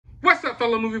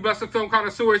fellow movie buster film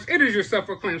connoisseurs? It is your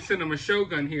self-proclaimed cinema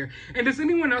shogun here. And does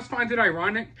anyone else find it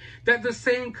ironic that the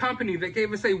same company that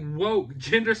gave us a woke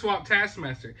gender swap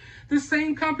Taskmaster, the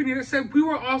same company that said we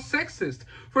were all sexist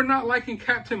for not liking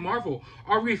Captain Marvel,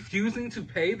 are refusing to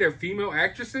pay their female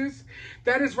actresses?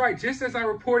 That is right. Just as I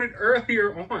reported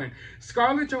earlier on,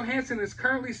 Scarlett Johansson is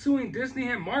currently suing Disney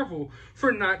and Marvel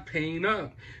for not paying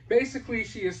up. Basically,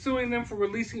 she is suing them for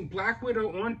releasing Black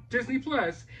Widow on Disney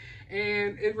Plus,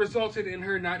 and it resulted in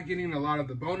her not getting a lot of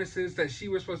the bonuses that she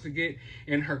was supposed to get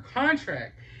in her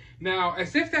contract. Now,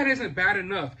 as if that isn't bad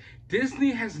enough,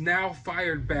 Disney has now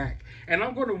fired back. And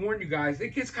I'm going to warn you guys,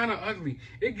 it gets kind of ugly.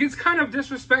 It gets kind of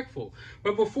disrespectful.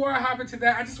 But before I hop into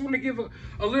that, I just want to give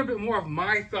a little bit more of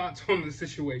my thoughts on the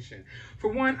situation. For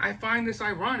one, I find this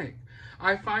ironic.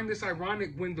 I find this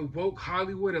ironic when the woke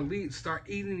Hollywood elite start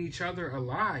eating each other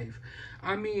alive.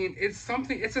 I mean, it's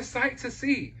a sight to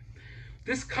see.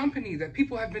 This company that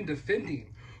people have been defending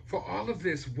for all of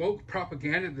this woke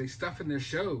propaganda they stuff in their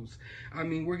shows. I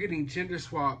mean, we're getting gender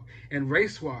swap and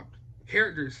race swap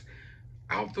characters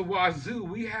out the wazoo.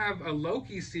 We have a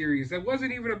Loki series that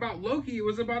wasn't even about Loki. It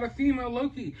was about a female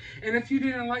Loki. And if you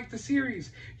didn't like the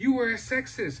series, you were a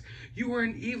sexist. You were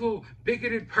an evil,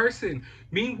 bigoted person.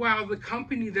 Meanwhile, the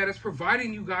company that is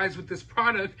providing you guys with this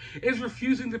product is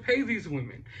refusing to pay these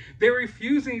women. They're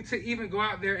refusing to even go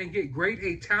out there and get grade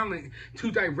A talent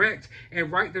to direct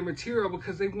and write their material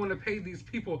because they want to pay these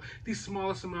people the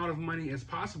smallest amount of money as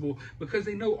possible because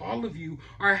they know all of you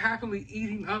are happily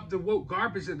eating up the woke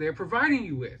garbage that they're providing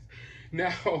you with.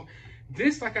 Now,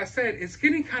 this, like I said, it's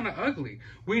getting kind of ugly.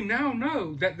 We now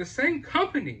know that the same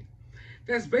company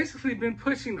that's basically been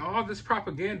pushing all this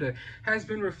propaganda has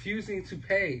been refusing to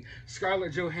pay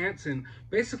Scarlett Johansson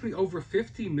basically over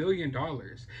 $50 million.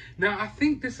 Now, I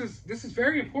think this is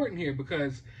very important here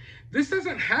because this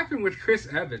doesn't happen with Chris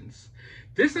Evans.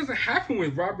 This doesn't happen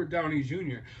with Robert Downey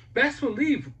Jr. Best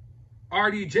believe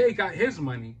RDJ got his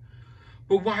money.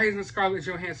 But why isn't Scarlett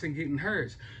Johansson getting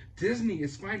hers? Disney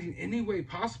is finding any way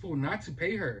possible not to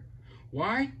pay her.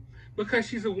 Why? Because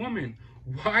she's a woman.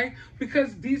 Why?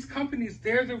 Because these companies,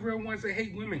 they're the real ones that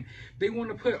hate women. They want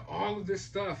to put all of this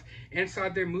stuff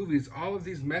inside their movies, all of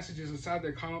these messages inside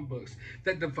their comic books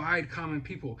that divide common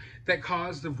people, that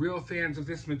cause the real fans of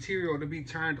this material to be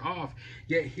turned off.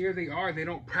 Yet here they are. They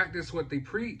don't practice what they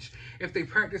preach. If they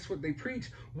practice what they preach,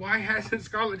 why hasn't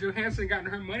Scarlett Johansson gotten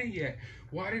her money yet?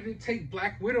 Why did it take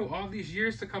Black Widow all these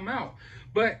years to come out?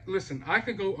 But listen, I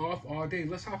could go off all day.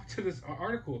 Let's hop to this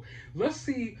article. Let's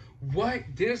see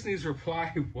what Disney's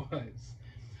reply was.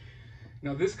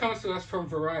 Now, this comes to us from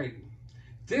Variety.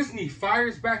 Disney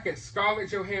fires back at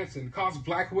Scarlett Johansson, calls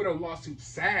Black Widow lawsuit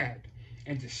sad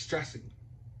and distressing.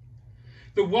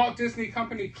 The Walt Disney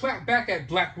Company clapped back at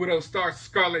Black Widow star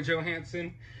Scarlett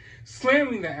Johansson,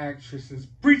 slamming the actress's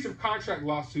breach of contract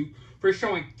lawsuit for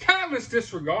showing callous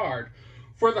disregard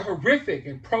for the horrific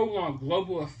and prolonged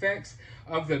global effects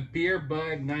of the beer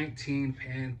bud 19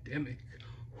 pandemic.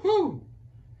 Whew!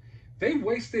 They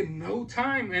wasted no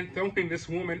time in throwing this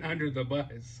woman under the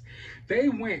bus. They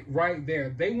went right there.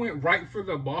 They went right for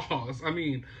the balls. I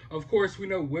mean, of course, we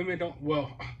know women don't,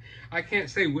 well, I can't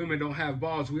say women don't have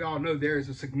balls. We all know there is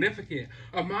a significant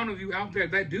amount of you out there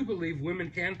that do believe women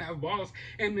can have balls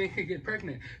and men can get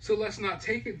pregnant. So let's not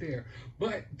take it there.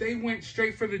 But they went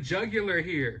straight for the jugular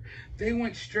here. They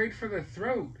went straight for the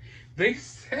throat. They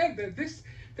said that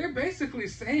they're basically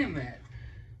saying that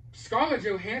Scarlett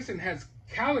Johansson has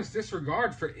callous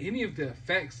disregard for any of the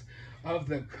effects of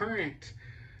the current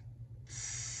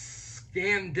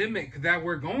scandemic that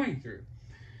we're going through.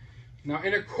 Now,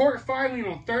 in a court filing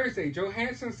on Thursday,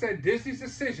 Johansson said Disney's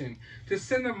decision to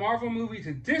send the Marvel movie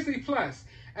to Disney Plus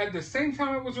at the same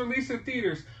time it was released in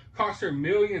theaters cost her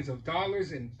millions of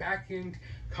dollars in back-end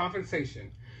compensation.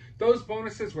 Those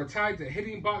bonuses were tied to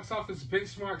hitting box office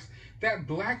benchmarks that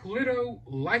Black Widow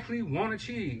likely won't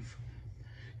achieve.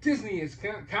 Disney is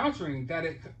countering that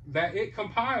it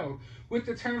compiled with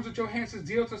the terms of Johansson's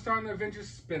deal to star in the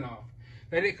Avengers spinoff.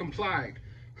 That it complied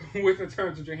with the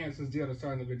terms of Johansson's deal to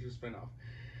star in the Avengers spinoff.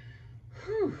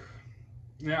 Whew.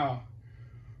 Now,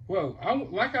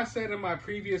 like I said in my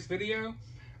previous video,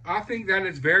 I think that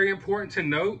it's very important to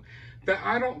note that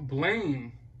I don't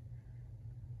blame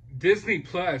Disney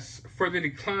Plus for the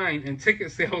decline in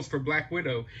ticket sales for Black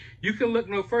Widow. You can look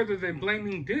no further than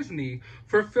blaming Disney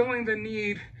for feeling the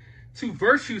need to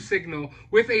virtue signal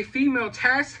with a female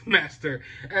taskmaster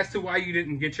as to why you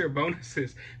didn't get your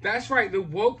bonuses. That's right, the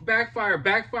woke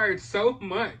backfired so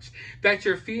much that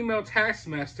your female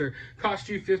taskmaster cost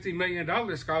you $50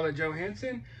 million, Scarlett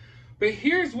Johansson. But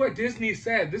here's what Disney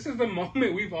said. This is the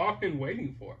moment we've all been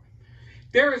waiting for.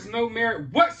 There is no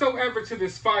merit whatsoever to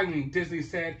this filing, Disney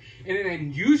said in an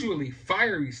unusually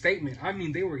fiery statement. I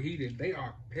mean, they were heated. They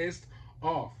are pissed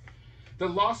off. The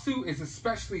lawsuit is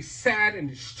especially sad and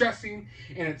distressing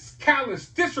in its callous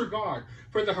disregard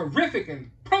for the horrific and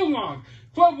prolonged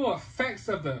global effects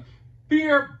of the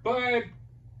beer bud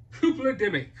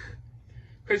epidemic.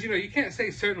 Because, you can't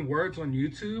say certain words on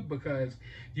YouTube because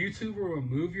YouTube will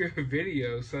remove your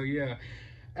video. So, yeah.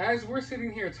 As we're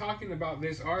sitting here talking about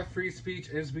this, our free speech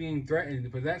is being threatened,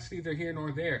 but that's neither here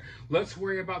nor there. Let's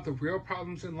worry about the real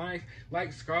problems in life,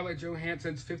 like Scarlett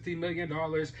Johansson's $50 million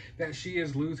that she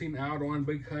is losing out on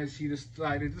because she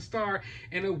decided to star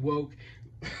in a woke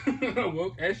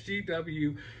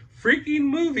SGW freaking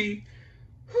movie.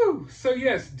 Whew. So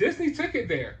yes, Disney took it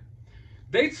there.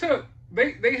 They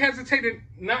hesitated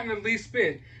not in the least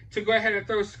bit to go ahead and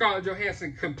throw Scarlett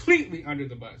Johansson completely under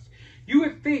the bus. You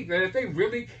would think that if they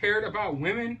really cared about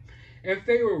women, if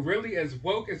they were really as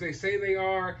woke as they say they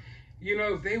are,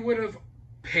 they would have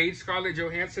paid Scarlett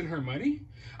Johansson her money.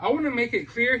 I want to make it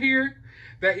clear here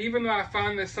that even though I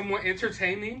find this somewhat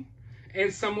entertaining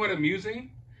and somewhat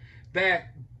amusing,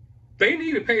 that they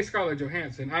need to pay Scarlett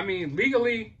Johansson. I mean,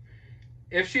 legally,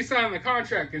 if she signed the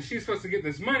contract and she's supposed to get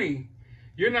this money,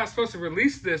 you're not supposed to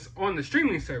release this on the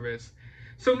streaming service.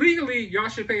 So legally, y'all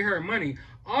should pay her money.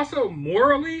 Also,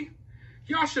 morally,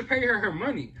 y'all should pay her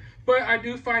money. But I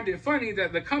do find it funny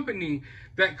that the company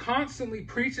that constantly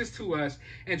preaches to us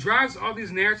and drives all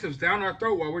these narratives down our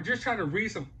throat while we're just trying to read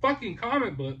some fucking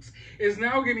comic books is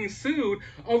now getting sued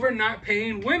over not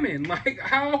paying women. Like,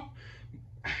 how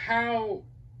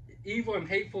evil and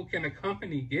hateful can a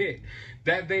company get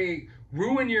that they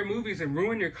ruin your movies and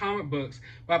ruin your comic books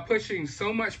by pushing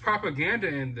so much propaganda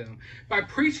in them, by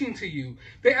preaching to you?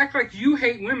 They act like you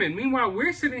hate women. Meanwhile,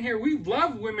 we're sitting here, we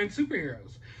love women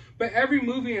superheroes. But every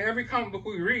movie and every comic book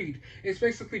we read is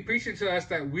basically preaching to us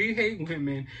that we hate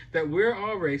women, that we're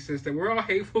all racist, that we're all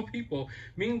hateful people.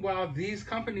 Meanwhile, these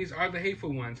companies are the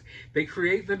hateful ones. They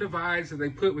create the divides that they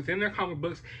put within their comic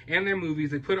books and their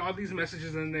movies. They put all these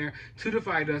messages in there to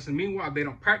divide us. And meanwhile, they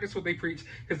don't practice what they preach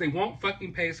because they won't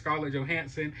fucking pay Scarlett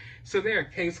Johansson. So there,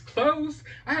 case closed.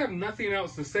 I have nothing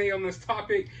else to say on this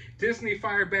topic. Disney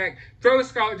fired back, throw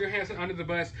Scarlett Johansson under the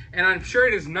bus, and I'm sure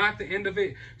it is not the end of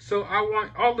it. So I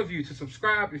want all of you to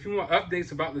subscribe if you want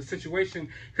updates about the situation,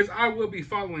 because I will be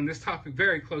following this topic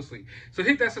very closely. So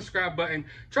hit that subscribe button,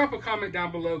 drop a comment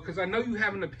down below, because I know you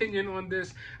have an opinion on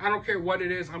this. I don't care what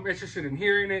it is. I'm interested in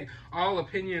hearing it. All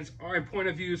opinions and point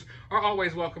of views are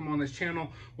always welcome on this channel.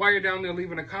 While you're down there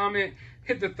leaving a comment,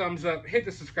 hit the thumbs up, hit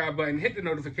the subscribe button, hit the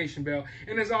notification bell,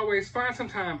 and as always, find some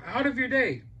time out of your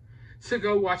day to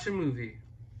go watch a movie.